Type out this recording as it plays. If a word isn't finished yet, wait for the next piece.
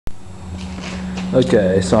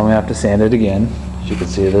Okay, so I'm gonna have to sand it again. As you can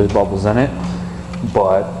see, there's bubbles in it,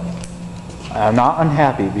 but I'm not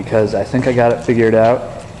unhappy because I think I got it figured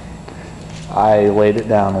out. I laid it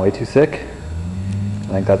down way too thick. I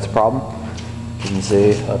think that's a problem. You can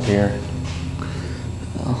see up here.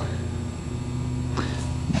 Well,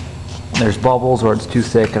 there's bubbles where it's too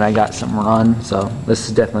thick and I got some run, so this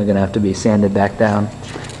is definitely gonna have to be sanded back down.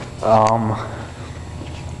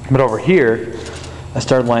 But over here, I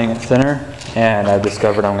started laying it thinner and I've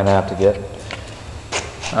discovered I'm gonna have to get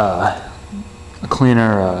a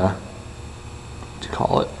cleaner, what do you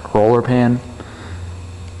call it, roller pan,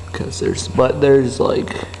 because there's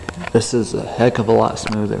like, this is a heck of a lot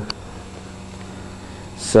smoother.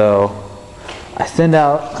 So I thinned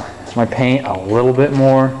out my paint a little bit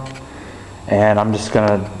more, and I'm just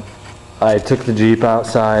gonna, I took the Jeep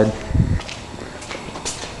outside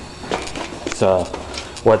to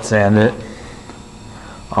wet sand it.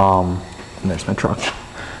 And there's my truck.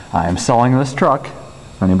 I am selling this truck.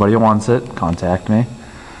 If anybody wants it, contact me.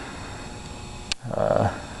 I'm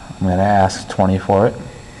gonna ask 20 for it.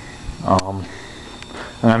 And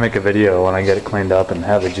I make a video when I get it cleaned up and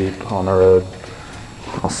have the Jeep on the road.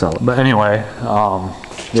 I'll sell it. But anyway,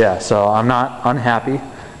 yeah, so I'm not unhappy.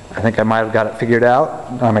 I think I might have got it figured out.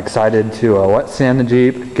 I'm excited to wet sand the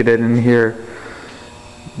Jeep, get it in here,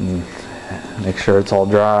 and make sure it's all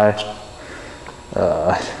dry,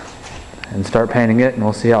 and start painting it, and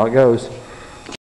we'll see how it goes.